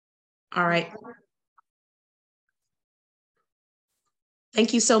All right.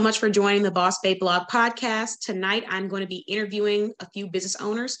 Thank you so much for joining the Boss Babe Blog podcast. Tonight, I'm going to be interviewing a few business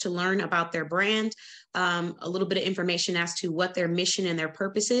owners to learn about their brand, a little bit of information as to what their mission and their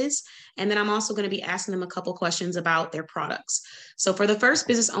purpose is. And then I'm also going to be asking them a couple questions about their products. So for the first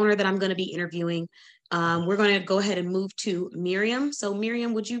business owner that I'm going to be interviewing, we're going to go ahead and move to Miriam. So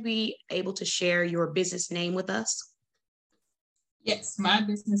Miriam, would you be able to share your business name with us? Yes, my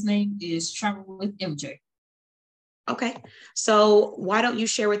business name is Travel with MJ. Okay, so why don't you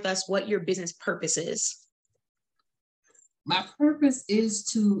share with us what your business purpose is? My purpose is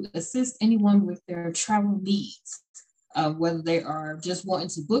to assist anyone with their travel needs, whether they are just wanting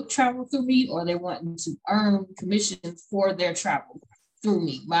to book travel through me or they wanting to earn commission for their travel through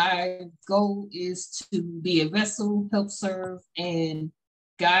me. My goal is to be a vessel, help serve, and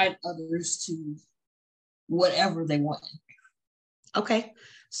guide others to whatever they want. Okay,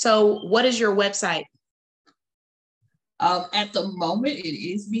 so what is your website? At the moment, it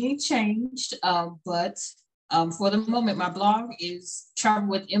is being changed, but for the moment, my blog is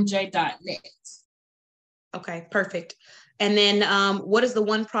travelwithmj.net. Okay, perfect. And then what is the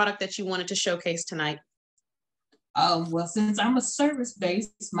one product that you wanted to showcase tonight? Well, since I'm a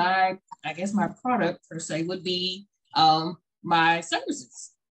service-based, I guess my product per se would be my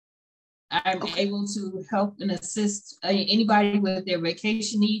services. I'm able to help and assist anybody with their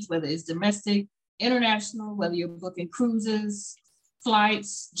vacation needs, whether it's domestic, international, whether you're booking cruises,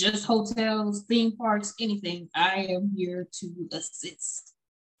 flights, just hotels, theme parks, anything. I am here to assist.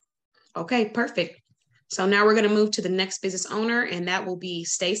 Okay, perfect. So now we're going to move to the next business owner, and that will be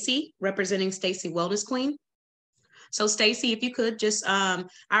Stacy, representing Stacy Wellness Queen. So Stacy, if you could just, I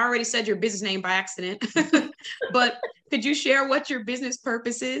already said your business name by accident, but could you share what your business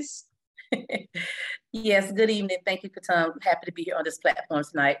purpose is? Yes, good evening. Thank you, Katam. I'm happy to be here on this platform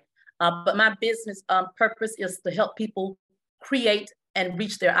tonight. But my business purpose is to help people create and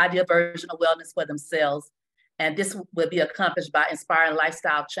reach their ideal version of wellness for themselves. And this will be accomplished by inspiring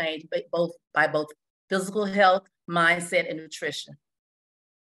lifestyle change, by both physical health, mindset, and nutrition.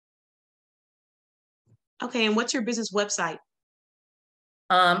 Okay, and what's your business website?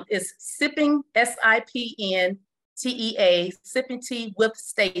 It's Sipping, SIPNTEA, Sipping Tea with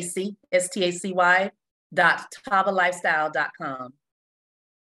Stacy, STACY.TavaLifestyle.com.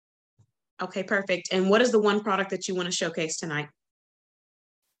 Okay, perfect. And what is the one product that you want to showcase tonight?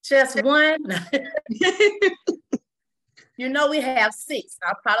 Just one. You know, we have 6.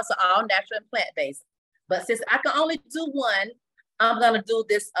 Our products are all natural and plant-based. But since I can only do one, I'm going to do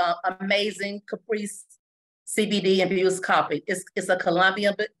this amazing Caprice CBD infused coffee. It's a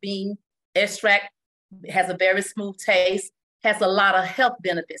Colombian bean extract. It has a very smooth taste, has a lot of health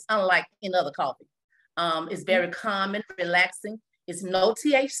benefits, unlike any other coffee. It's very calming, relaxing. It's no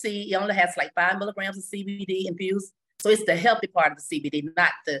THC. It only has like 5 milligrams of CBD infused. So it's the healthy part of the CBD,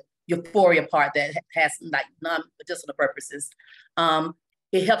 not the euphoria part that has like non-medicinal purposes.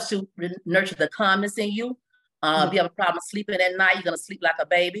 It helps you nurture the calmness in you. If you have a problem sleeping at night, you're gonna sleep like a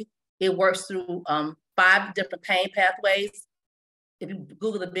baby. It works through 5 different pain pathways. If you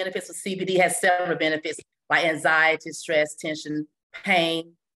Google the benefits of CBD, it has several benefits like anxiety, stress, tension,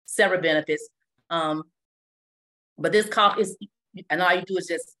 pain, several benefits. But this coffee is, and all you do is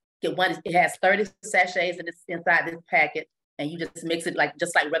just get one. It has 30 sachets inside this packet, and you just mix it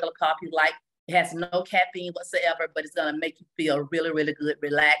just like regular coffee. Like it has no caffeine whatsoever, but it's gonna make you feel really, really good,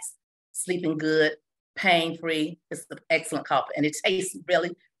 relaxed, sleeping good, pain-free. It's an excellent coffee, and it tastes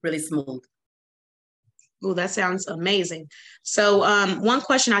really, really smooth. Oh, that sounds amazing. So one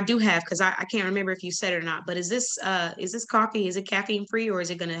question I do have, because I can't remember if you said it or not, but is this coffee, is it caffeine free or is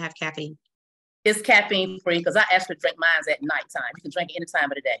it going to have caffeine? It's caffeine free because I actually drink mine at nighttime. You can drink it any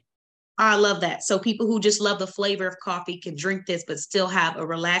time of the day. I love that. So people who just love the flavor of coffee can drink this, but still have a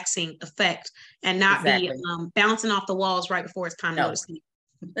relaxing effect and not be bouncing off the walls right before it's time to go to sleep.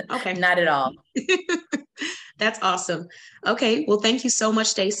 Okay. Not at all. That's awesome. Okay. Well, thank you so much,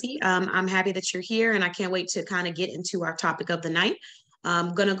 Stacy. I'm happy that you're here and I can't wait to kind of get into our topic of the night.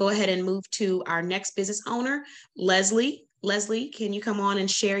 I'm going to go ahead and move to our next business owner, Leslie. Leslie, can you come on and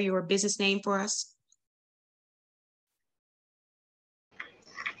share your business name for us?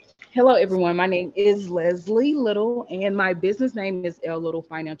 Hello, everyone. My name is Leslie Little and my business name is L Little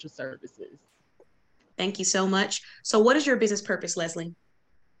Financial Services. Thank you so much. So what is your business purpose, Leslie?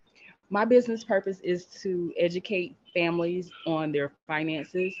 My business purpose is to educate families on their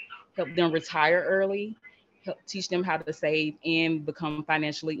finances, help them retire early, help teach them how to save and become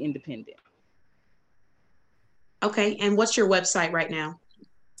financially independent. Okay, and what's your website right now?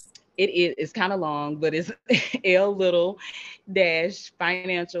 It's kind of long, but it's L Little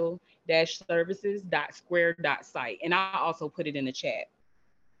 -financial boss-services.square.site. And I also put it in the chat.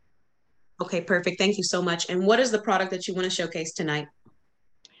 Okay, perfect. Thank you so much. And what is the product that you want to showcase tonight?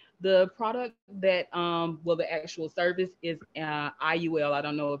 The product that, the actual service is IUL. I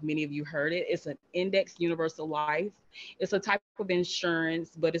don't know if many of you heard it. It's an Index Universal Life. It's a type of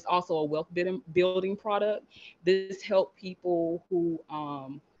insurance, but it's also a wealth building product. This helps people who,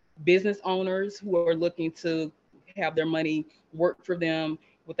 business owners who are looking to have their money work for them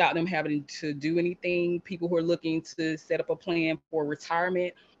without them having to do anything, people who are looking to set up a plan for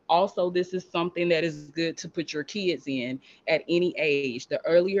retirement. Also, this is something that is good to put your kids in at any age. The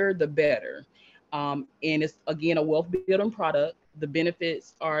earlier, the better. And it's, again, a wealth building product. The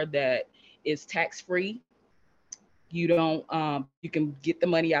benefits are that it's tax-free. You don't, you can get the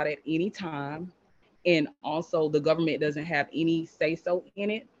money out at any time. And also the government doesn't have any say-so in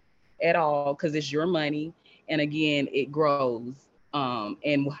it at all because it's your money. And again, it grows.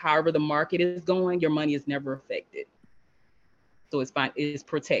 And however the market is going, your money is never affected. So it's fine, it's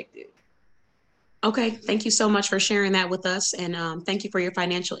protected. Okay, thank you so much for sharing that with us. And thank you for your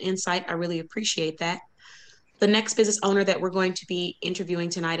financial insight. I really appreciate that. The next business owner that we're going to be interviewing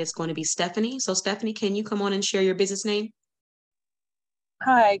tonight is going to be Stephanie. So Stephanie, can you come on and share your business name?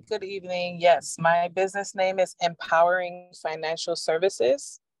 Hi, good evening. Yes, my business name is Empowering Financial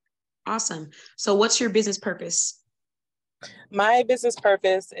Services. Awesome. So what's your business purpose? My business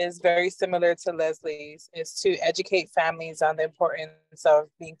purpose is very similar to Leslie's. It's to educate families on the importance of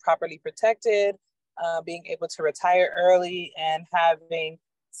being properly protected, being able to retire early, and having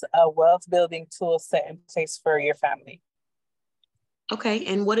a wealth building tool set in place for your family. Okay,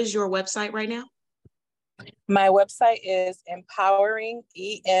 and what is your website right now? My website is empowering,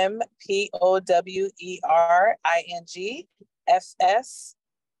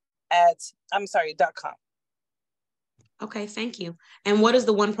 EMPOWERINGFS.com. Okay, thank you. And what is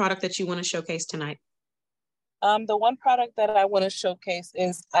the one product that you want to showcase tonight? The one product that I want to showcase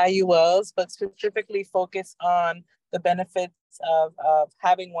is IULs, but specifically focus on the benefits of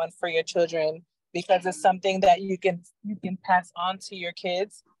having one for your children, because it's something that you can pass on to your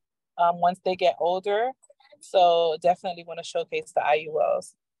kids once they get older. So definitely want to showcase the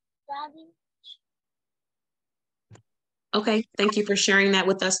IULs. Okay, thank you for sharing that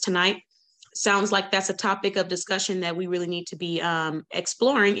with us tonight. Sounds like that's a topic of discussion that we really need to be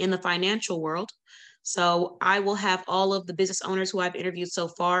exploring in the financial world. So I will have all of the business owners who I've interviewed so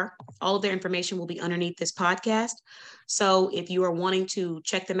far, all of their information will be underneath this podcast. So if you are wanting to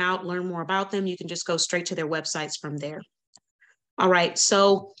check them out, learn more about them, you can just go straight to their websites from there. All right,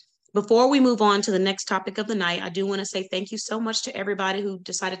 so before we move on to the next topic of the night, I do want to say thank you so much to everybody who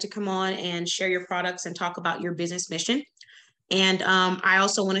decided to come on and share your products and talk about your business mission. And I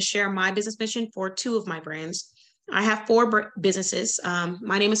also want to share my business mission for two of my brands. I have four businesses.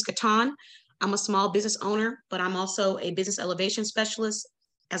 My name is Katan. I'm a small business owner, but I'm also a business elevation specialist,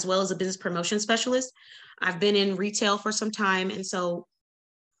 as well as a business promotion specialist. I've been in retail for some time, and so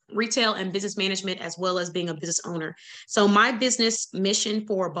retail and business management, as well as being a business owner. So my business mission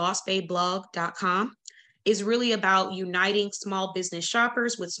for bossbabeblog.com is really about uniting small business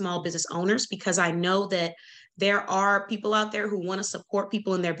shoppers with small business owners, because I know that there are people out there who want to support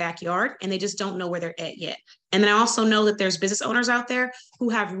people in their backyard and they just don't know where they're at yet. And then I also know that there's business owners out there who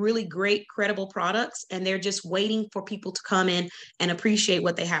have really great, credible products, and they're just waiting for people to come in and appreciate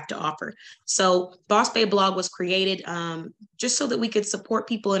what they have to offer. So Boss Babe Blog was created just so that we could support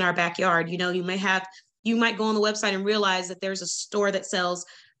people in our backyard. You know, you might go on the website and realize that there's a store that sells,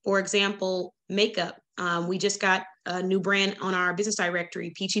 for example, makeup. We just got a new brand on our business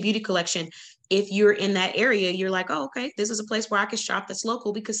directory, Peachy Beauty Collection. If you're in that area, you're like, oh, okay, this is a place where I can shop that's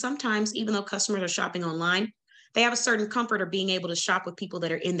local, because sometimes even though customers are shopping online, they have a certain comfort of being able to shop with people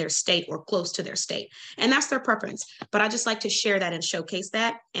that are in their state or close to their state. And that's their preference. But I just like to share that and showcase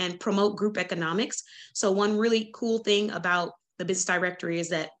that and promote group economics. So one really cool thing about the business directory is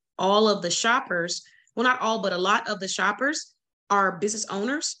that all of the shoppers, well, not all, but a lot of the shoppers are business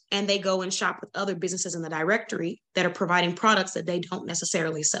owners, and they go and shop with other businesses in the directory that are providing products that they don't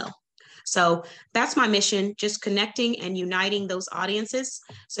necessarily sell. So that's my mission, just connecting and uniting those audiences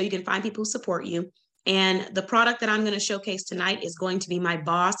so you can find people who support you. And the product that I'm going to showcase tonight is going to be my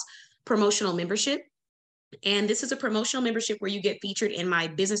Boss promotional membership. And this is a promotional membership where you get featured in my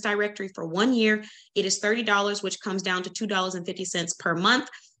business directory for 1 year. It is $30, which comes down to $2.50 per month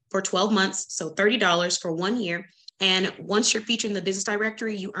for 12 months. So $30 for 1 year. And once you're featured in the business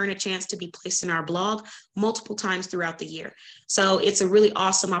directory, you earn a chance to be placed in our blog multiple times throughout the year. So it's a really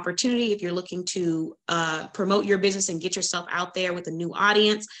awesome opportunity if you're looking to promote your business and get yourself out there with a new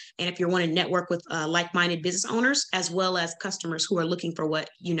audience. And if you want to network with like-minded business owners, as well as customers who are looking for what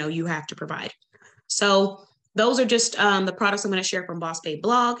you have to provide. So those are just the products I'm going to share from Boss Babe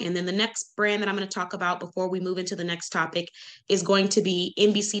blog. And then the next brand that I'm going to talk about before we move into the next topic is going to be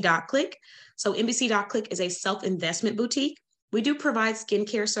NBC.Click. So NBC.Click is a self-investment boutique. We do provide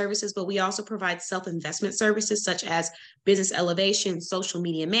skincare services, but we also provide self-investment services such as business elevation, social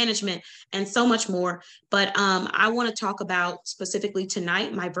media management, and so much more. But I want to talk about specifically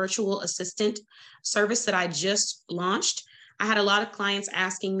tonight my virtual assistant service that I just launched. I had a lot of clients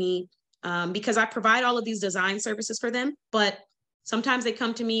asking me, because I provide all of these design services for them, but sometimes they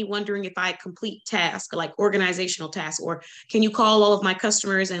come to me wondering if I complete tasks like organizational tasks, or can you call all of my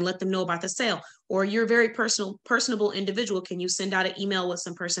customers and let them know about the sale? Or you're a very personable individual. Can you send out an email with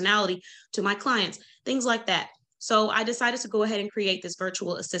some personality to my clients? Things like that. So I decided to go ahead and create this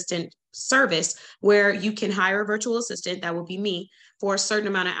virtual assistant service where you can hire a virtual assistant, that will be me, for a certain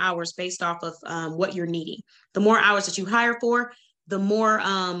amount of hours based off of what you're needing. The more hours that you hire for, the more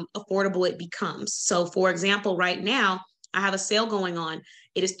affordable it becomes. So for example, right now, I have a sale going on.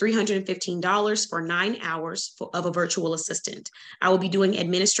 It is $315 for 9 hours of a virtual assistant. I will be doing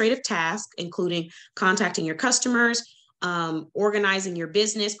administrative tasks, including contacting your customers, organizing your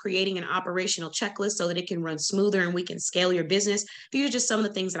business, creating an operational checklist so that it can run smoother and we can scale your business. These are just some of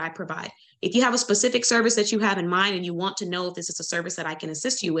the things that I provide. If you have a specific service that you have in mind and you want to know if this is a service that I can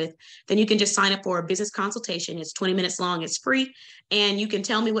assist you with, then you can just sign up for a business consultation. It's 20 minutes long, it's free, and you can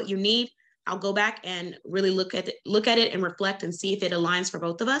tell me what you need. I'll go back and really look at it and reflect and see if it aligns for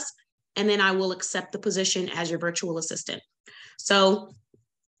both of us. And then I will accept the position as your virtual assistant. So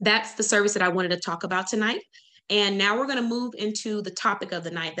that's the service that I wanted to talk about tonight. And now we're going to move into the topic of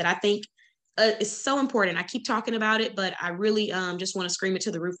the night that I think is so important. I keep talking about it, but I really just want to scream it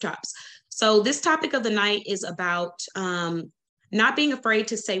to the rooftops. So this topic of the night is about not being afraid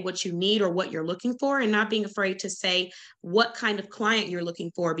to say what you need or what you're looking for, and not being afraid to say what kind of client you're looking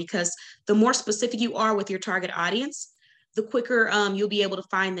for, because the more specific you are with your target audience, the quicker you'll be able to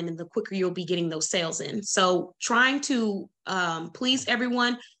find them and the quicker you'll be getting those sales in. So trying to please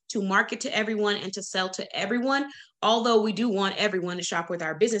everyone, to market to everyone, and to sell to everyone, although we do want everyone to shop with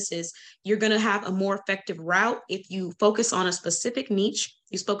our businesses, you're going to have a more effective route if you focus on a specific niche,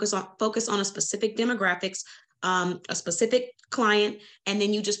 you focus on a specific demographics, a specific client, and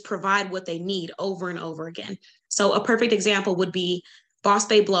then you just provide what they need over and over again. So a perfect example would be Boss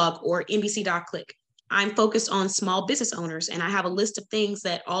Babe blog or NBC.Click. I'm focused on small business owners, and I have a list of things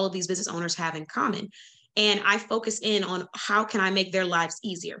that all of these business owners have in common. And I focus in on how can I make their lives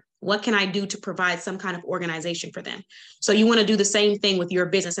easier? What can I do to provide some kind of organization for them? So you want to do the same thing with your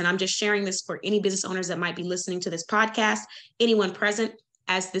business. And I'm just sharing this for any business owners that might be listening to this podcast, anyone present,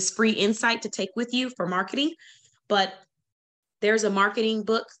 as this free insight to take with you for marketing. But there's a marketing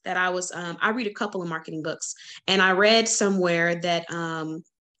book that I read a couple of marketing books, and I read somewhere that,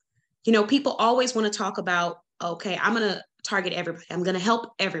 people always want to talk about, okay, I'm going to target everybody. I'm going to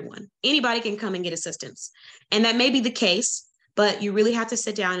help everyone. Anybody can come and get assistance. And that may be the case, but you really have to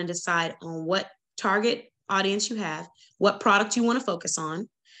sit down and decide on what target audience you have, what product you want to focus on,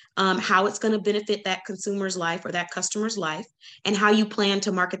 how it's going to benefit that consumer's life or that customer's life, and how you plan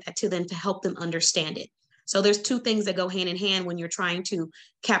to market that to them to help them understand it. So there's two things that go hand in hand when you're trying to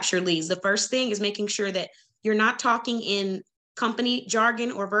capture leads. The first thing is making sure that you're not talking in company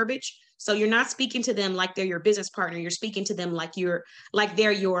jargon or verbiage. So you're not speaking to them like they're your business partner. You're speaking to them like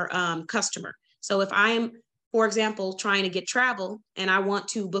they're your customer. So if I am, for example, trying to get travel and I want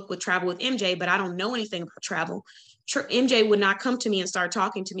to book with Travel with MJ, but I don't know anything about travel, MJ would not come to me and start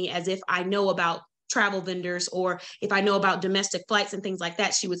talking to me as if I know about travel vendors, or if I know about domestic flights and things like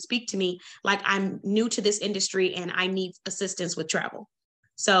that. She would speak to me like I'm new to this industry and I need assistance with travel.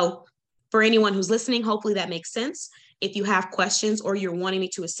 So for anyone who's listening, hopefully that makes sense. If you have questions or you're wanting me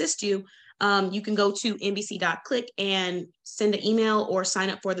to assist you, you can go to NBC.Click and send an email or sign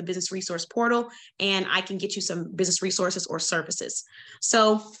up for the business resource portal, and I can get you some business resources or services.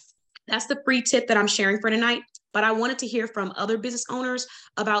 So that's the free tip that I'm sharing for tonight. But I wanted to hear from other business owners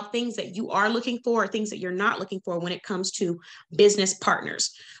about things that you are looking for or things that you're not looking for when it comes to business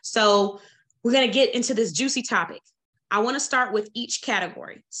partners. So we're going to get into this juicy topic. I want to start with each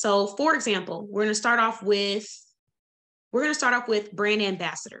category. So for example, we're going to start off with brand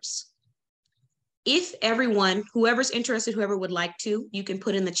ambassadors. If everyone, whoever's interested, whoever would like to, you can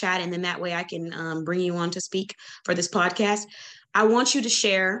put in the chat, and then that way I can bring you on to speak for this podcast. I want you to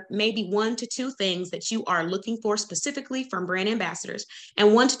share maybe 1 to 2 things that you are looking for specifically from brand ambassadors,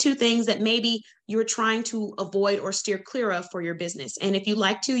 and 1 to 2 things that maybe you're trying to avoid or steer clear of for your business. And if you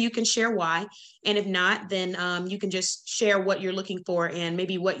like to, you can share why. And if not, then you can just share what you're looking for and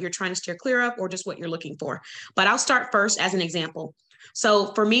maybe what you're trying to steer clear of or just what you're looking for. But I'll start first as an example.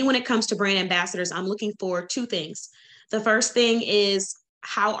 So for me, when it comes to brand ambassadors, I'm looking for 2 things. The first thing is,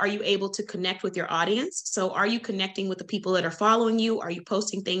 how are you able to connect with your audience? So are you connecting with the people that are following you? Are you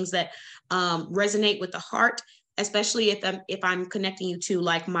posting things that resonate with the heart? Especially if I'm connecting you to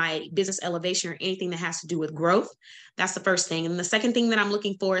like my business elevation or anything that has to do with growth. That's the first thing. And the second thing that I'm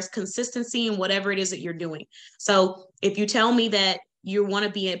looking for is consistency in whatever it is that you're doing. So if you tell me that you want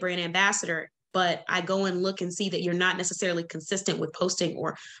to be a brand ambassador, but I go and look and see that you're not necessarily consistent with posting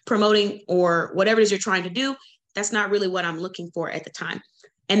or promoting or whatever it is you're trying to do, that's not really what I'm looking for at the time.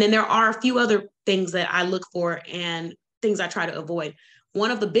 And then there are a few other things that I look for and things I try to avoid.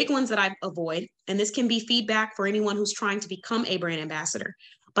 One of the big ones that I avoid, and this can be feedback for anyone who's trying to become a brand ambassador,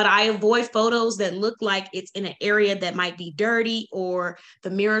 but I avoid photos that look like it's in an area that might be dirty, or the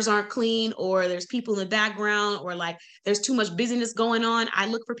mirrors aren't clean, or there's people in the background, or like there's too much busyness going on. I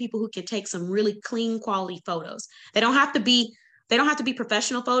look for people who can take some really clean quality photos. They don't have to be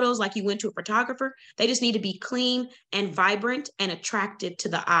professional photos like you went to a photographer. They just need to be clean and vibrant and attractive to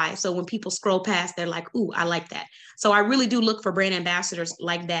the eye. So when people scroll past, they're like, ooh, I like that. So I really do look for brand ambassadors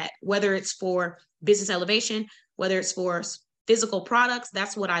like that, whether it's for business elevation, whether it's for physical products,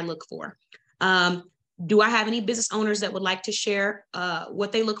 that's what I look for. Do I have any business owners that would like to share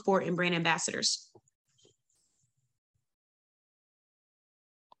what they look for in brand ambassadors?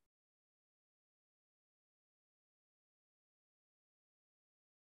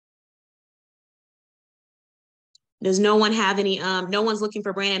 Does no one have any, no one's looking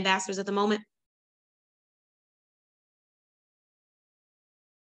for brand ambassadors at the moment?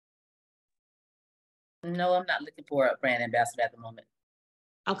 No, I'm not looking for a brand ambassador at the moment.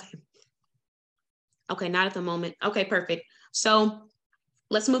 Okay. Okay, not at the moment. Okay, perfect. So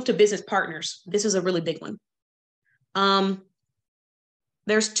let's move to business partners. This is a really big one.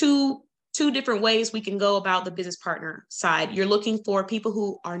 There's two different ways we can go about the business partner side. You're looking for people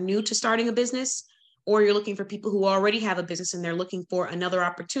who are new to starting a business, or you're looking for people who already have a business and they're looking for another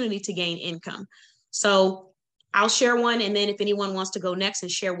opportunity to gain income. So I'll share one, and then if anyone wants to go next and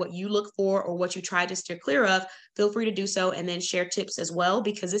share what you look for or what you try to steer clear of, feel free to do so, and then share tips as well,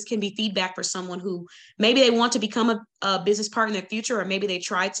 because this can be feedback for someone who maybe they want to become a business partner in the future, or maybe they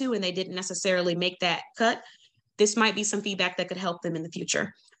tried to and they didn't necessarily make that cut. This might be some feedback that could help them in the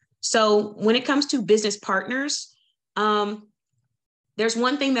future. So when it comes to business partners, there's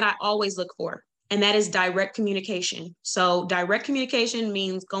one thing that I always look for, and that is direct communication. So direct communication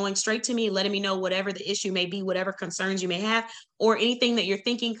means going straight to me, letting me know whatever the issue may be, whatever concerns you may have, or anything that you're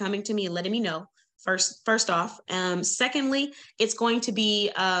thinking, coming to me and letting me know first off. Secondly, it's going to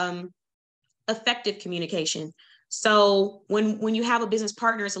be effective communication. So when you have a business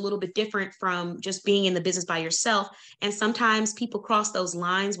partner, it's a little bit different from just being in the business by yourself. And sometimes people cross those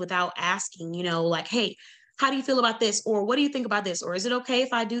lines without asking, like, hey, how do you feel about this? Or what do you think about this? Or is it okay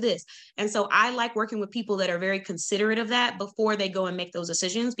if I do this? And so I like working with people that are very considerate of that before they go and make those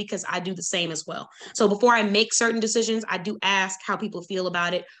decisions, because I do the same as well. So before I make certain decisions, I do ask how people feel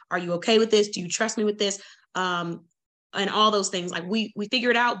about it. Are you okay with this? Do you trust me with this? And all those things. Like we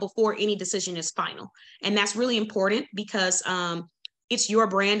figure it out before any decision is final. And that's really important, because it's your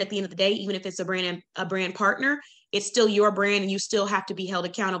brand at the end of the day. Even if it's a brand partner, it's still your brand, and you still have to be held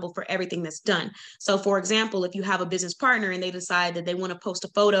accountable for everything that's done. So for example, if you have a business partner and they decide that they want to post a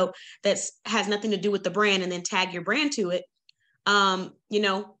photo that has nothing to do with the brand and then tag your brand to it,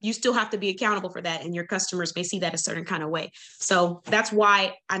 you still have to be accountable for that, and your customers may see that a certain kind of way. So that's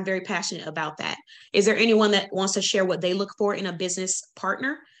why I'm very passionate about that. Is there anyone that wants to share what they look for in a business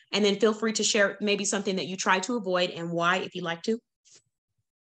partner? And then feel free to share maybe something that you try to avoid and why, if you'd like to.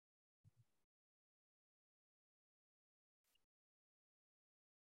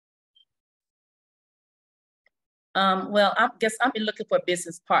 Well, I guess I'm looking for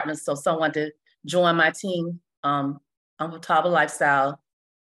business partners, so someone to join my team. I'm Futaba Lifestyle,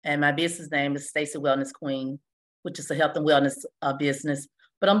 and my business name is Stacy Wellness Queen, which is a health and wellness business.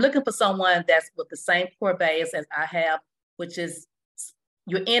 But I'm looking for someone that's with the same core base as I have, which is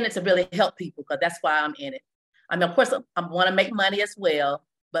you're in it to really help people, because that's why I'm in it. I mean, of course, I want to make money as well,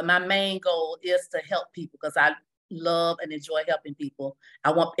 but my main goal is to help people, because I love and enjoy helping people.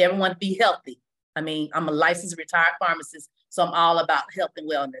 I want everyone to be healthy. I mean, I'm a licensed retired pharmacist, so I'm all about health and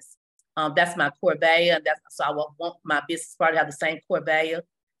wellness. That's my core value, and so I want my business partner to have the same core value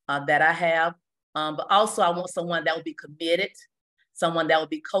that I have. But also, I want someone that will be committed someone that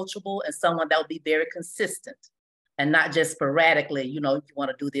will be coachable, and someone that will be very consistent and not just sporadically, you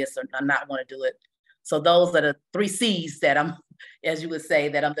want to do this or not want to do it. So those are the 3 C's that I'm, as you would say,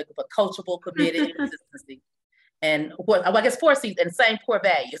 that I'm looking for: coachable, committed, and consistency. And I guess 4 C's, and the same core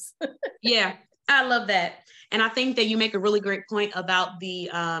values. Yeah, I love that. And I think that you make a really great point about the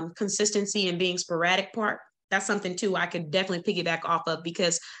consistency and being sporadic part. That's something too I could definitely piggyback off of,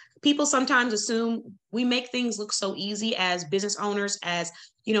 because people sometimes assume we make things look so easy as business owners, as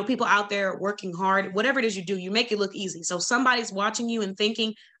people out there working hard. Whatever it is you do, you make it look easy. So somebody's watching you and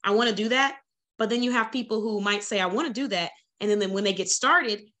thinking, I want to do that. But then you have people who might say, I want to do that. And then when they get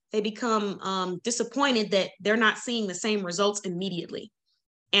started, they become disappointed that they're not seeing the same results immediately.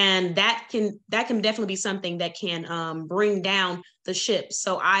 And that can definitely be something that can bring down the ship.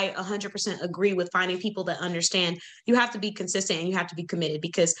 So I 100% agree with finding people that understand you have to be consistent and you have to be committed,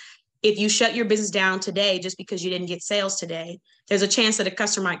 because if you shut your business down today just because you didn't get sales today, there's a chance that a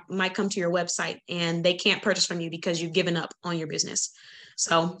customer might come to your website and they can't purchase from you because you've given up on your business.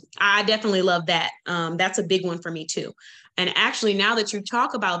 So I definitely love that. That's a big one for me too. And actually, now that you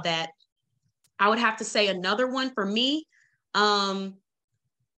talk about that, I would have to say another one for me.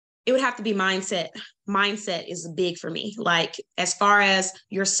 It would have to be mindset. Mindset is big for me. Like, as far as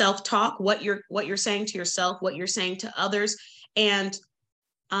your self-talk, what you're saying to yourself, what you're saying to others, and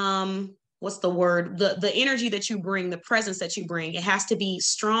what's the word? The energy that you bring, the presence that you bring, it has to be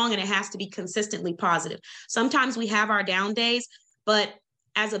strong and it has to be consistently positive. Sometimes we have our down days, but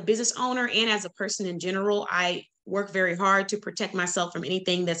as a business owner and as a person in general, I work very hard to protect myself from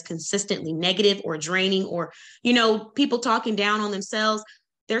anything that's consistently negative or draining, or, people talking down on themselves.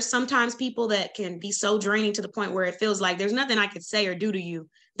 There's sometimes people that can be so draining to the point where it feels like there's nothing I could say or do to you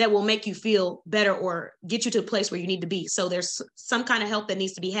that will make you feel better or get you to a place where you need to be. So there's some kind of help that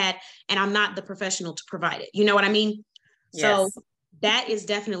needs to be had, and I'm not the professional to provide it. You know what I mean? Yes. So that is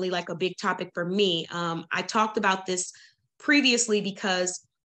definitely like a big topic for me. I talked about this previously because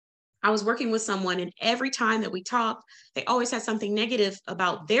I was working with someone, and every time that we talked, they always had something negative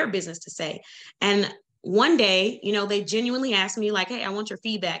about their business to say. And one day, they genuinely asked me like, hey, I want your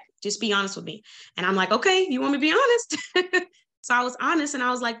feedback. Just be honest with me. And I'm like, okay, you want me to be honest? So I was honest, and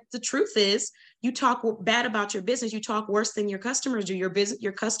I was like, the truth is, you talk bad about your business. You talk worse than your customers do.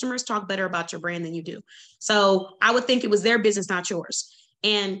 Your customers talk better about your brand than you do. So I would think it was their business, not yours.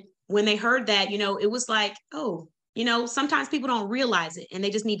 And when they heard that, it was like, oh, sometimes people don't realize it and they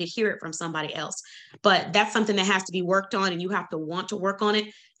just need to hear it from somebody else. But that's something that has to be worked on, and you have to want to work on it.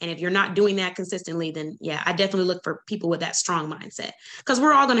 And if you're not doing that consistently, then yeah, I definitely look for people with that strong mindset, because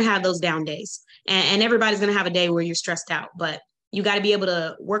we're all going to have those down days, and everybody's going to have a day where you're stressed out, but you got to be able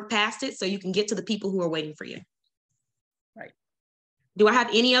to work past it so you can get to the people who are waiting for you. Right. Do I have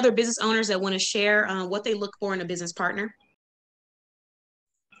any other business owners that want to share what they look for in a business partner?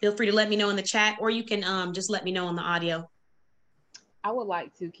 Feel free to let me know in the chat, or you can just let me know on the audio. I would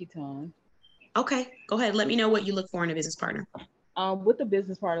like to, Keaton. Okay, go ahead. Let me know what you look for in a business partner. With the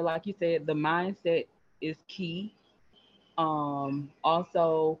business partner, like you said, the mindset is key.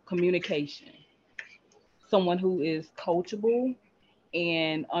 Also, communication. Someone who is coachable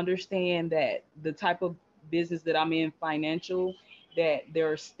and understand that the type of business that I'm in, financial, that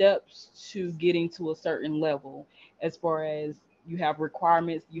there are steps to getting to a certain level. As far as you have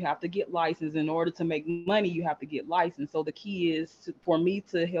requirements, you have to get licensed. In order to make money, you have to get licensed. So the key is for me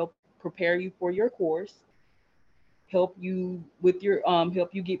to help prepare you for your course, help you with your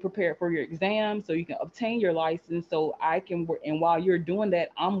help you get prepared for your exam so you can obtain your license, so I can work. And while you're doing that,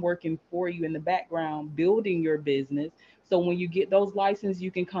 I'm working for you in the background, building your business. So when you get those licenses,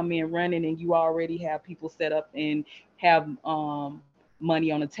 you can come in running, and you already have people set up and have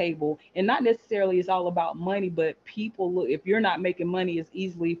money on the table. And not necessarily it's all about money, but people look, if you're not making money, it's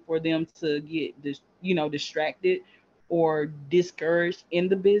easily for them to get distracted or discouraged in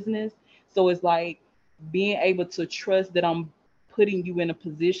the business. So it's like being able to trust that I'm putting you in a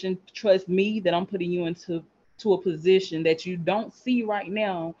position, trust me that I'm putting you into a position that you don't see right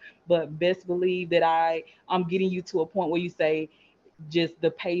now, but best believe that I'm getting you to a point where you say, just the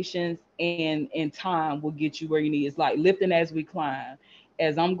patience and time will get you where you need. It's like lifting as we climb.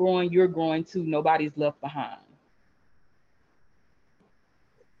 As I'm growing, you're growing too. Nobody's left behind.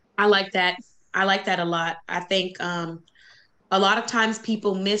 I like that. I like that a lot. I think a lot of times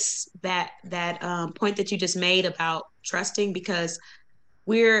people miss that point that you just made about trusting, because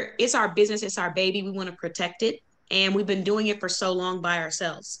it's our business, it's our baby. We want to protect it, and we've been doing it for so long by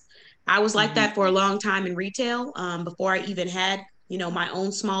ourselves. I was like that for a long time in retail, before I even had my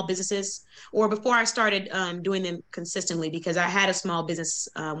own small businesses, or before I started doing them consistently, because I had a small business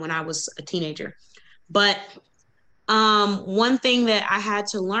when I was a teenager. But One thing that I had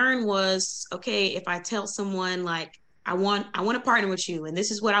to learn was, okay, if I tell someone like, I want to partner with you and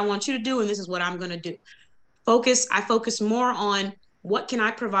this is what I want you to do and this is what I'm going to do. I focus more on what can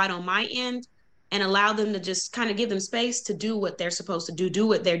I provide on my end and allow them to just kind of give them space to do what they're supposed to do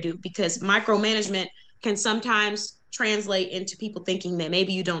what they're due, because micromanagement can sometimes translate into people thinking that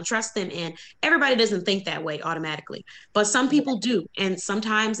maybe you don't trust them, and everybody doesn't think that way automatically, but some people do, and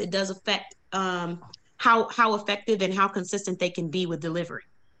sometimes it does affect how effective and how consistent they can be with delivery.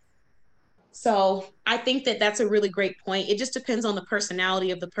 So I think that that's a really great point. It just depends on the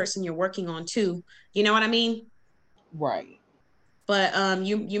personality of the person you're working on too. You know what I mean? Right. But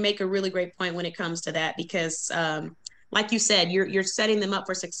you make a really great point when it comes to that, because like you said, you're setting them up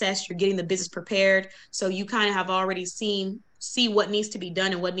for success. You're getting the business prepared, so you kind of have already see what needs to be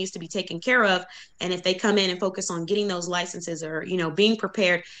done and what needs to be taken care of. And if they come in and focus on getting those licenses or being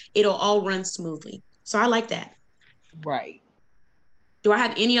prepared, it'll all run smoothly. So I like that. Right. Do I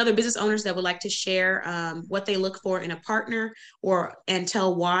have any other business owners that would like to share what they look for in a partner, and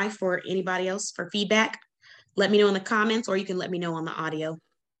tell why for anybody else for feedback? Let me know in the comments, or you can let me know on the audio.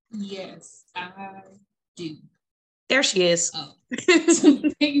 Yes, I do. There she is.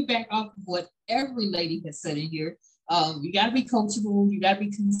 To piggyback off of what every lady has said in here, you got to be coachable, you got to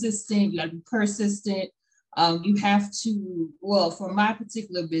be consistent, you got to be persistent. You have to, well, for my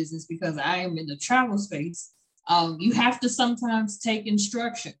particular business, because I am in the travel space, you have to sometimes take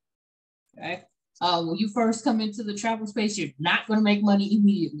instruction. Okay. When you first come into the travel space, you're not going to make money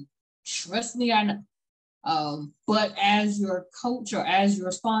immediately. Trust me, I know. But as your coach or as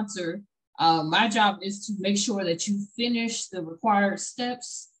your sponsor, my job is to make sure that you finish the required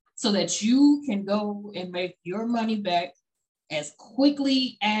steps so that you can go and make your money back as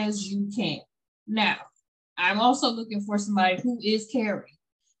quickly as you can. Now, I'm also looking for somebody who is caring,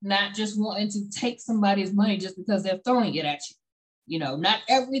 not just wanting to take somebody's money just because they're throwing it at you. Not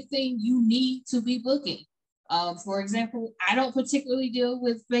everything you need to be booking. For example, I don't particularly deal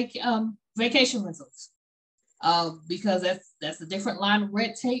with vacation rentals because that's a different line of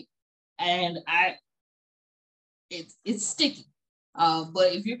red tape, and it's sticky.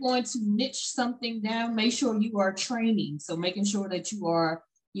 But if you're going to niche something down, make sure you are training. So making sure that you are,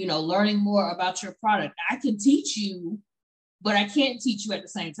 learning more about your product. I can teach you, but I can't teach you at the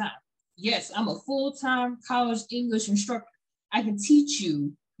same time. Yes, I'm a full-time college English instructor. I can teach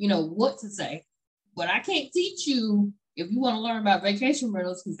you, what to say, but I can't teach you if you want to learn about vacation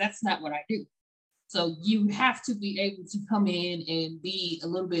rentals, because that's not what I do. So you have to be able to come in and be a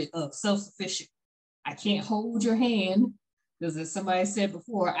little bit of self-sufficient. I can't hold your hand because, as somebody said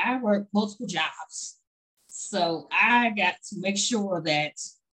before, I work multiple jobs. So I got to make sure that,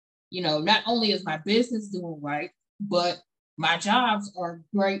 not only is my business doing right, but my jobs are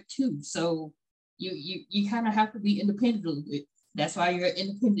great too. So you kind of have to be independent a little bit. That's why you're an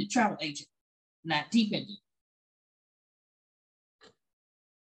independent travel agent, not dependent.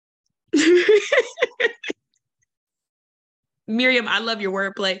 Miriam, I love your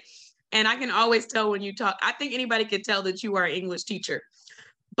wordplay. And I can always tell when you talk. I think anybody can tell that you are an English teacher.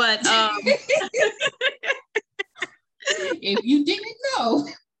 But if you didn't know,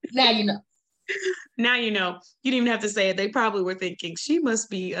 now you know. Now you know. You didn't even have to say it. They probably were thinking she must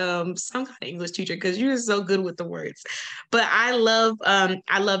be some kind of English teacher because you're so good with the words. But I love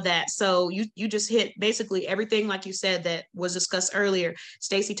that. So you just hit basically everything, like you said, that was discussed earlier.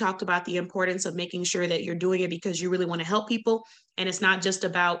 Stacey talked about the importance of making sure that you're doing it because you really want to help people, and it's not just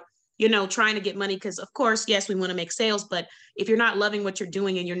about trying to get money, because of course, yes, we want to make sales, but if you're not loving what you're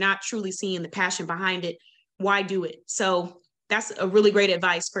doing and you're not truly seeing the passion behind it, why do it? So that's a really great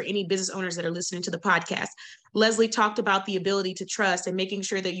advice for any business owners that are listening to the podcast. Leslie talked about the ability to trust and making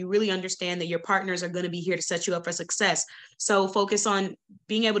sure that you really understand that your partners are going to be here to set you up for success. So focus on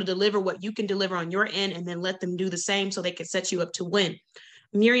being able to deliver what you can deliver on your end, and then let them do the same so they can set you up to win.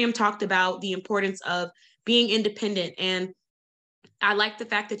 Miriam talked about the importance of being independent, and I like the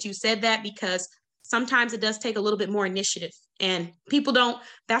fact that you said that, because sometimes it does take a little bit more initiative, and people don't,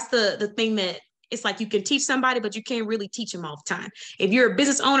 that's the thing that it's like you can teach somebody, but you can't really teach them all the time. If you're a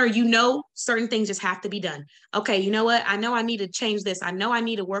business owner, certain things just have to be done. Okay, you know what? I know I need to change this. I know I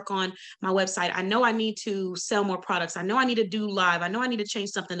need to work on my website. I know I need to sell more products. I know I need to do live. I know I need to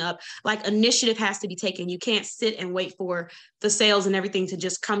change something up. Like, initiative has to be taken. You can't sit and wait for the sales and everything to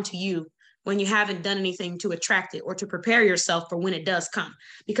just come to you when you haven't done anything to attract it or to prepare yourself for when it does come,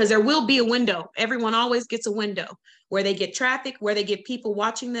 because there will be a window. Everyone always gets a window where they get traffic, where they get people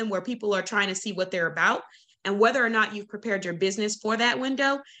watching them, where people are trying to see what they're about. And whether or not you've prepared your business for that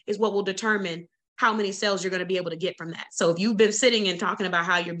window is what will determine how many sales you're going to be able to get from that. So if you've been sitting and talking about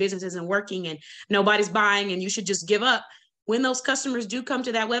how your business isn't working and nobody's buying and you should just give up, when those customers do come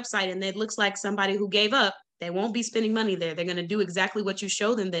to that website and it looks like somebody who gave up, they won't be spending money there. They're going to do exactly what you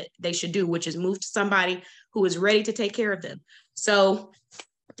show them that they should do, which is move to somebody who is ready to take care of them. So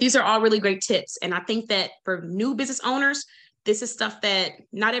these are all really great tips. And I think that for new business owners, this is stuff that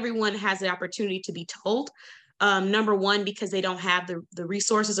not everyone has the opportunity to be told. Number one, because they don't have the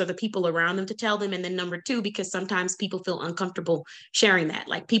resources or the people around them to tell them. And then number two, because sometimes people feel uncomfortable sharing that.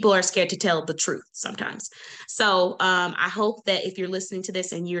 Like people are scared to tell the truth sometimes. So I hope that if you're listening to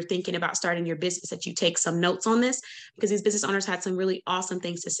this and you're thinking about starting your business, that you take some notes on this, because these business owners had some really awesome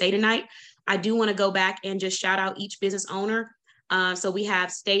things to say tonight. I do want to go back and just shout out each business owner. So we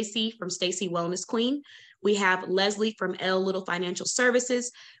have Stacy from Stacy Wellness Queen. We have Leslie from L Little Financial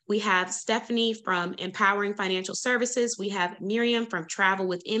Services. We have Stephanie from Empowering Financial Services. We have Miriam from Travel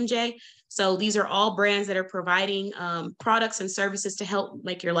with MJ. So these are all brands that are providing products and services to help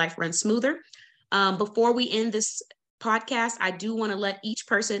make your life run smoother. Before we end this podcast, I do want to let each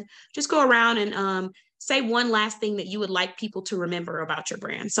person just go around and say one last thing that you would like people to remember about your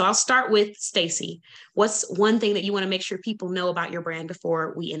brand. So I'll start with Stacy. What's one thing that you want to make sure people know about your brand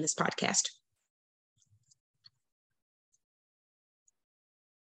before we end this podcast?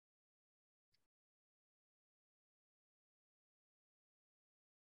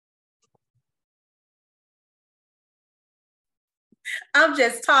 I'm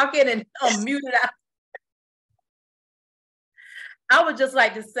just talking and I'm muted out. I would just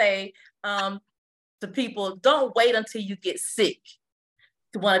like to say to people, don't wait until you get sick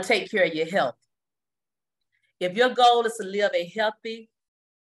to want to take care of your health. If your goal is to live a healthy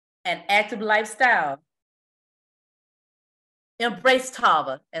and active lifestyle, embrace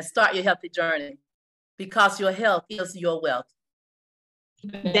Tava and start your healthy journey, because your health is your wealth.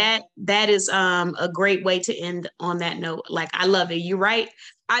 That is a great way to end on that note. Like, I love it. You're right.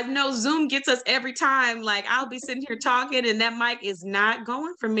 I know Zoom gets us every time. Like, I'll be sitting here talking and that mic is not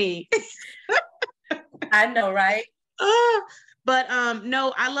going for me. I know, right? But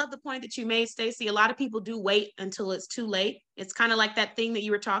no, I love the point that you made, Stacey. A lot of people do wait until it's too late. It's kind of like that thing that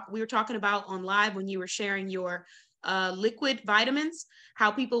we were talking about on live when you were sharing your liquid vitamins,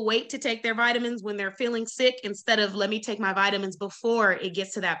 how people wait to take their vitamins when they're feeling sick instead of let me take my vitamins before it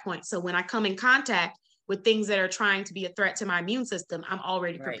gets to that point. So when I come in contact with things that are trying to be a threat to my immune system, I'm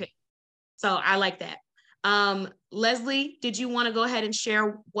already prepared. So I like that. Leslie, did you want to go ahead and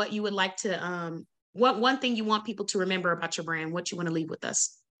share what you would like to, what one thing you want people to remember about your brand, what you want to leave with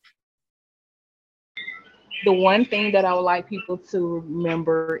us? The one thing that I would like people to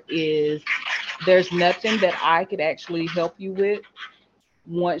remember is there's nothing that I could actually help you with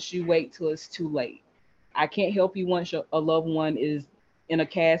once you wait till it's too late. I can't help you once a loved one is in a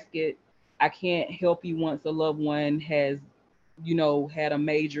casket. I can't help you once a loved one has, had a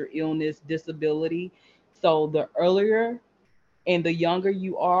major illness, disability. So the earlier and the younger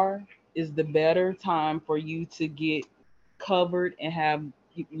you are is the better time for you to get covered and have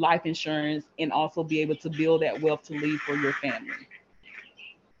life insurance and also be able to build that wealth to leave for your family.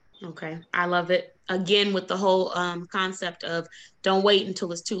 Okay, I love it. Again, with the whole concept of don't wait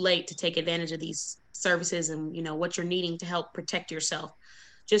until it's too late to take advantage of these services and what you're needing to help protect yourself.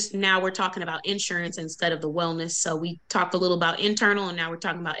 Just now we're talking about insurance instead of the wellness. So we talked a little about internal and now we're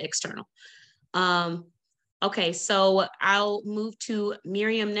talking about external. Okay, so I'll move to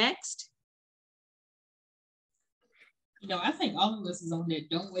Miriam next. I think all of us is on that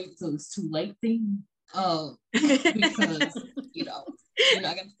don't wait till it's too late thing. Because, I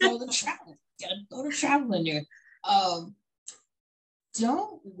gotta throw the travel in there.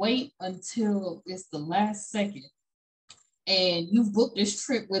 Don't wait until it's the last second and you've booked this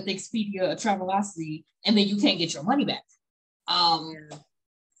trip with Expedia or Travelocity and then you can't get your money back. I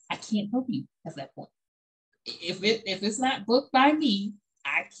can't help you at that point. If it's not booked by me,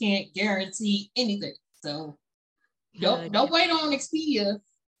 I can't guarantee anything. So don't wait on Expedia.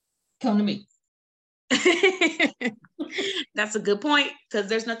 Come to me. That's a good point, because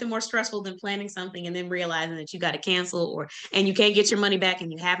there's nothing more stressful than planning something and then realizing that you got to cancel and you can't get your money back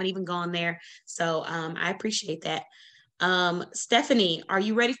and you haven't even gone there. So I appreciate that. Stephanie, are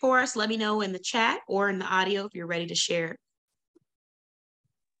you ready for us? Let me know in the chat or in the audio if you're ready to share.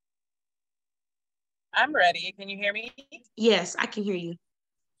 I'm ready. Can you hear me? Yes, I can hear you.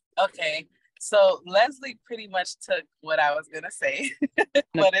 Okay. So Leslie pretty much took what I was going to say,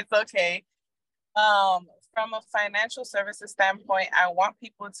 but it's okay. From a financial services standpoint, I want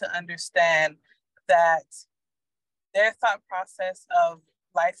people to understand that their thought process of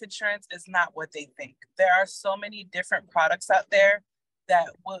life insurance is not what they think. There are so many different products out there that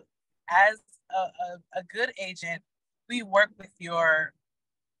will, as a good agent, we work with your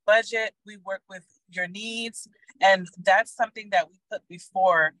budget, we work with your needs, and that's something that we put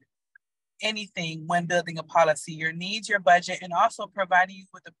before anything when building a policy: your needs, your budget, and also providing you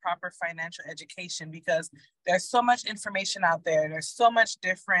with the proper financial education, because there's so much information out there. There's so much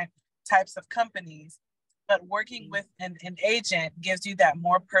different types of companies, but working with an agent gives you that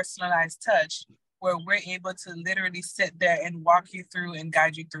more personalized touch where we're able to literally sit there and walk you through and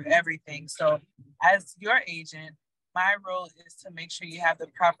guide you through everything. So as your agent, my role is to make sure you have the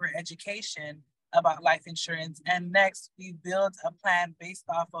proper education about life insurance. And next, we build a plan based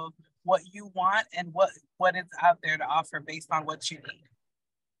off of what you want and what is out there to offer based on what you need.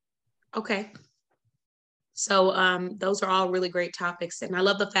 Okay. So those are all really great topics. And I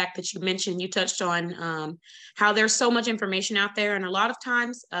love the fact that you touched on how there's so much information out there. And a lot of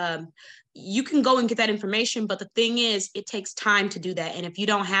times you can go and get that information, but the thing is, it takes time to do that. And if you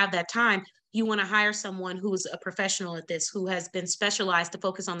don't have that time, you want to hire someone who's a professional at this, who has been specialized to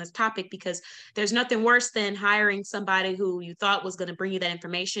focus on this topic, because there's nothing worse than hiring somebody who you thought was going to bring you that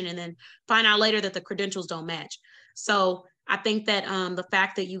information and then find out later that the credentials don't match. So I think that the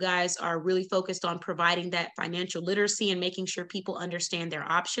fact that you guys are really focused on providing that financial literacy and making sure people understand their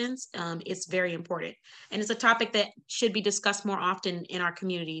options is very important. And it's a topic that should be discussed more often in our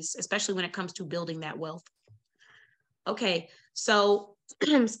communities, especially when it comes to building that wealth. Okay, so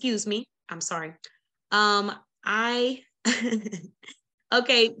excuse me. I'm sorry.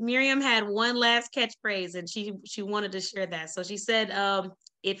 Okay, Miriam had one last catchphrase and she wanted to share that. So she said,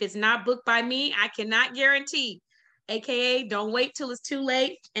 if it's not booked by me, I cannot guarantee. AKA, don't wait till it's too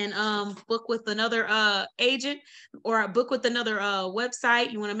late and book with another agent or book with another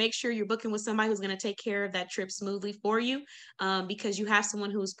website. You want to make sure you're booking with somebody who's going to take care of that trip smoothly for you, because you have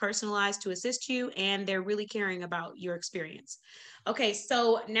someone who's personalized to assist you and they're really caring about your experience. Okay,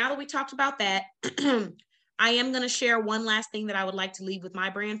 so now that we talked about that, I am going to share one last thing that I would like to leave with my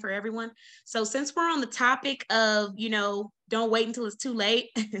brand for everyone. So since we're on the topic of, don't wait until it's too late,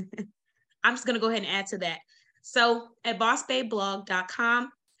 I'm just going to go ahead and add to that. So at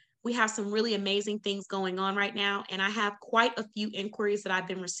bossbabeblog.com, we have some really amazing things going on right now. And I have quite a few inquiries that I've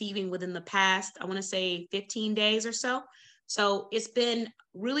been receiving within the past, I want to say 15 days or so. So it's been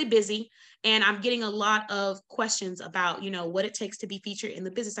really busy and I'm getting a lot of questions about, what it takes to be featured in the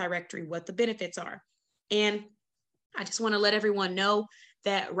business directory, what the benefits are. And I just want to let everyone know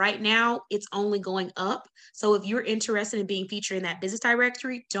that right now it's only going up. So if you're interested in being featured in that business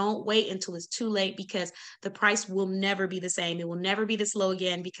directory, don't wait until it's too late, because the price will never be the same. It will never be this low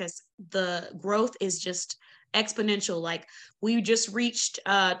again, because the growth is just exponential. Like we just reached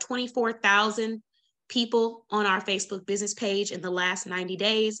 24,000 people on our Facebook business page in the last 90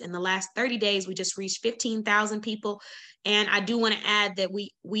 days. In the last 30 days, we just reached 15,000 people. And I do want to add that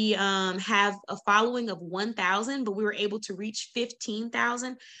we have a following of 1,000, but we were able to reach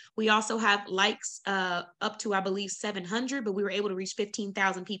 15,000. We also have likes up to, I believe, 700, but we were able to reach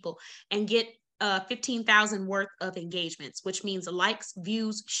 15,000 people and get 15,000 worth of engagements, which means likes,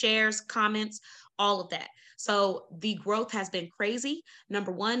 views, shares, comments, all of that. So the growth has been crazy.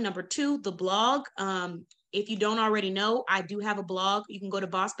 Number one. Number two, the blog. If you don't already know, I do have a blog. You can go to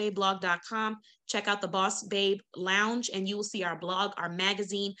bossbabeblog.com, check out the Boss Babe Lounge, and you will see our blog, our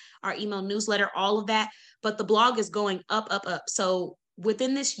magazine, our email newsletter, all of that. But the blog is going up, up, up. So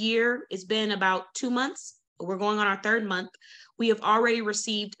within this year, it's been about 2 months. We're going on our 3rd month. We have already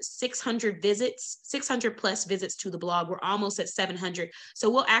received 600 visits, 600 plus visits to the blog. We're almost at 700. So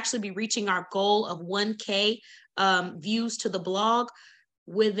we'll actually be reaching our goal of 1K views to the blog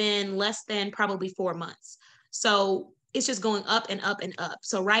within less than probably 4 months. So it's just going up and up and up.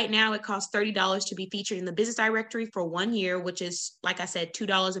 So right now it costs $30 to be featured in the business directory for 1 year, which is, like I said,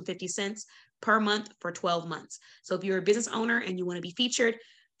 $2.50 per month for 12 months. So if you're a business owner and you want to be featured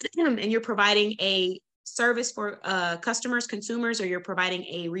and you're providing a service for customers, consumers, or you're providing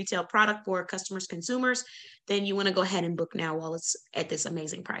a retail product for customers, consumers, then you want to go ahead and book now while it's at this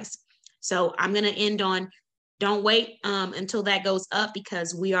amazing price. So I'm going to end on, don't wait until that goes up,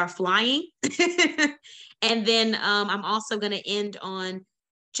 because we are flying. And then I'm also going to end on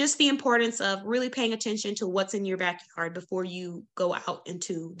just the importance of really paying attention to what's in your backyard before you go out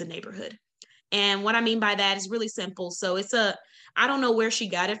into the neighborhood. And what I mean by that is really simple. So I don't know where she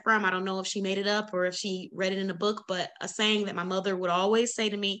got it from. I don't know if she made it up or if she read it in a book, but a saying that my mother would always say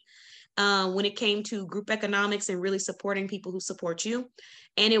to me when it came to group economics and really supporting people who support you.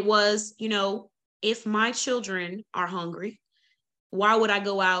 And it was, if my children are hungry, why would I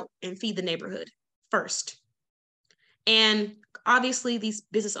go out and feed the neighborhood first? And obviously these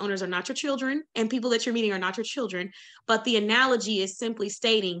business owners are not your children, and people that you're meeting are not your children. But the analogy is simply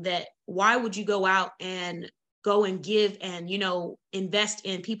stating that why would you go out and go and give and, you know, invest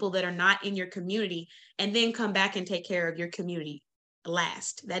in people that are not in your community and then come back and take care of your community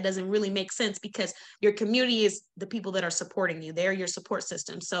last? That doesn't really make sense, because your community is the people that are supporting you. They're your support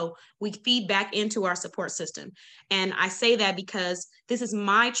system. So we feed back into our support system. And I say that because this is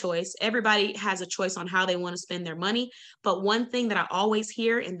my choice. Everybody has a choice on how they want to spend their money. But one thing that I always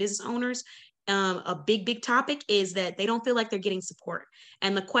hear in business owners, a big topic, is that they don't feel like they're getting support.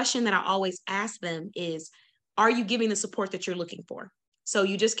 And the question that I always ask them is, are you giving the support that you're looking for? So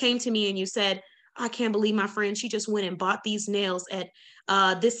you just came to me and you said, I can't believe my friend, she just went and bought these nails at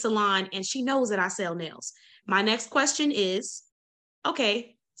this salon and she knows that I sell nails. My next question is,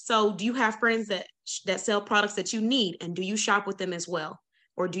 okay, so do you have friends that sell products that you need, and do you shop with them as well?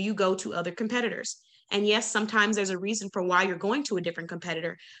 Or do you go to other competitors? And yes, sometimes there's a reason for why you're going to a different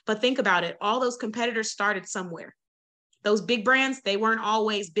competitor, but think about it. All those competitors started somewhere. Those big brands, they weren't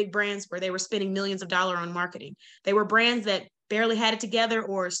always big brands where they were spending millions of dollars on marketing. They were brands that barely had it together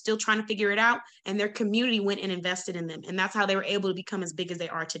or still trying to figure it out, and their community went and invested in them. And that's how they were able to become as big as they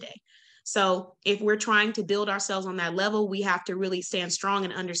are today. So if we're trying to build ourselves on that level, we have to really stand strong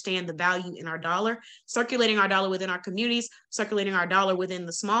and understand the value in our dollar, circulating our dollar within our communities, circulating our dollar within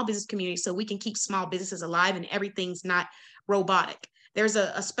the small business community, so we can keep small businesses alive and everything's not robotic. There's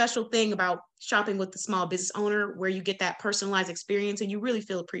a special thing about shopping with the small business owner where you get that personalized experience and you really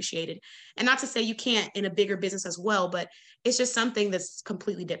feel appreciated. And not to say you can't in a bigger business as well, but it's just something that's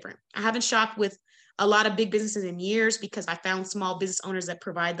completely different. I haven't shopped with a lot of big businesses in years because I found small business owners that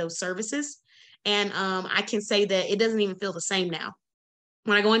provide those services. And I can say that it doesn't even feel the same now.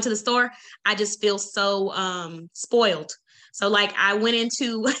 When I go into the store, I just feel so spoiled. So like I went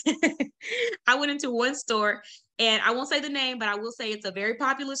into one store, and I won't say the name, but I will say it's a very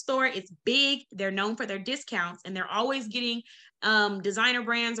popular store. It's big. They're known for their discounts, and they're always getting designer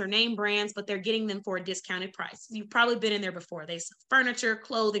brands or name brands, but they're getting them for a discounted price. You've probably been in there before. They sell furniture,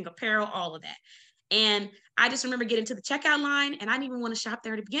 clothing, apparel, all of that. And I just remember getting to the checkout line, and I didn't even want to shop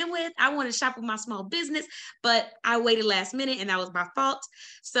there to begin with. I wanted to shop with my small business, but I waited last minute, and that was my fault.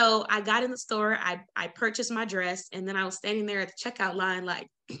 So I got in the store, I purchased my dress, and then I was standing there at the checkout line like,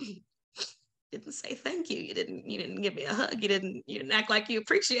 didn't say thank you. You didn't give me a hug. You didn't act like you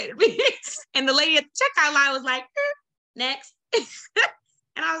appreciated me. And the lady at the checkout line was like, next.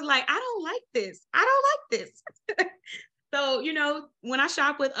 And I was like, I don't like this. I don't like this. So, you know, when I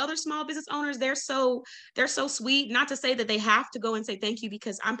shop with other small business owners, they're so sweet. Not to say that they have to go and say thank you,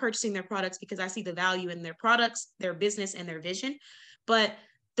 because I'm purchasing their products because I see the value in their products, their business, and their vision. But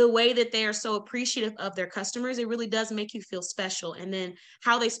the way that they are so appreciative of their customers, it really does make you feel special. And then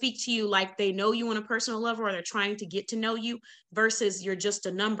how they speak to you, like they know you on a personal level, or they're trying to get to know you, versus you're just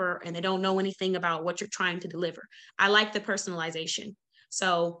a number and they don't know anything about what you're trying to deliver. I like the personalization.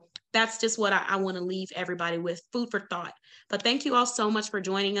 So that's just what I want to leave everybody with, food for thought. But thank you all so much for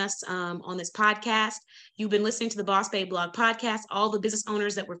joining us on this podcast. You've been listening to the Boss Babe Blog Podcast. All the business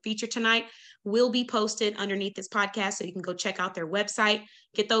owners that were featured tonight will be posted underneath this podcast, so you can go check out their website,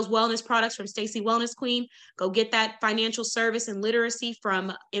 get those wellness products from Stacy Wellness Queen, go get that financial service and literacy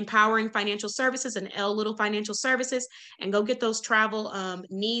from Empowering Financial Services and L Little Financial Services, and go get those travel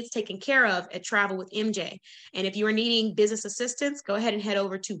needs taken care of at Travel with MJ. And if you are needing business assistance, go ahead and head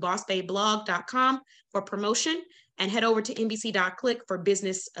over to bossbabeblog.com for promotion, and head over to NBC.click for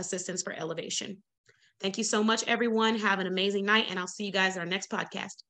business assistance for elevation. Thank you so much, everyone. Have an amazing night, and I'll see you guys in our next podcast.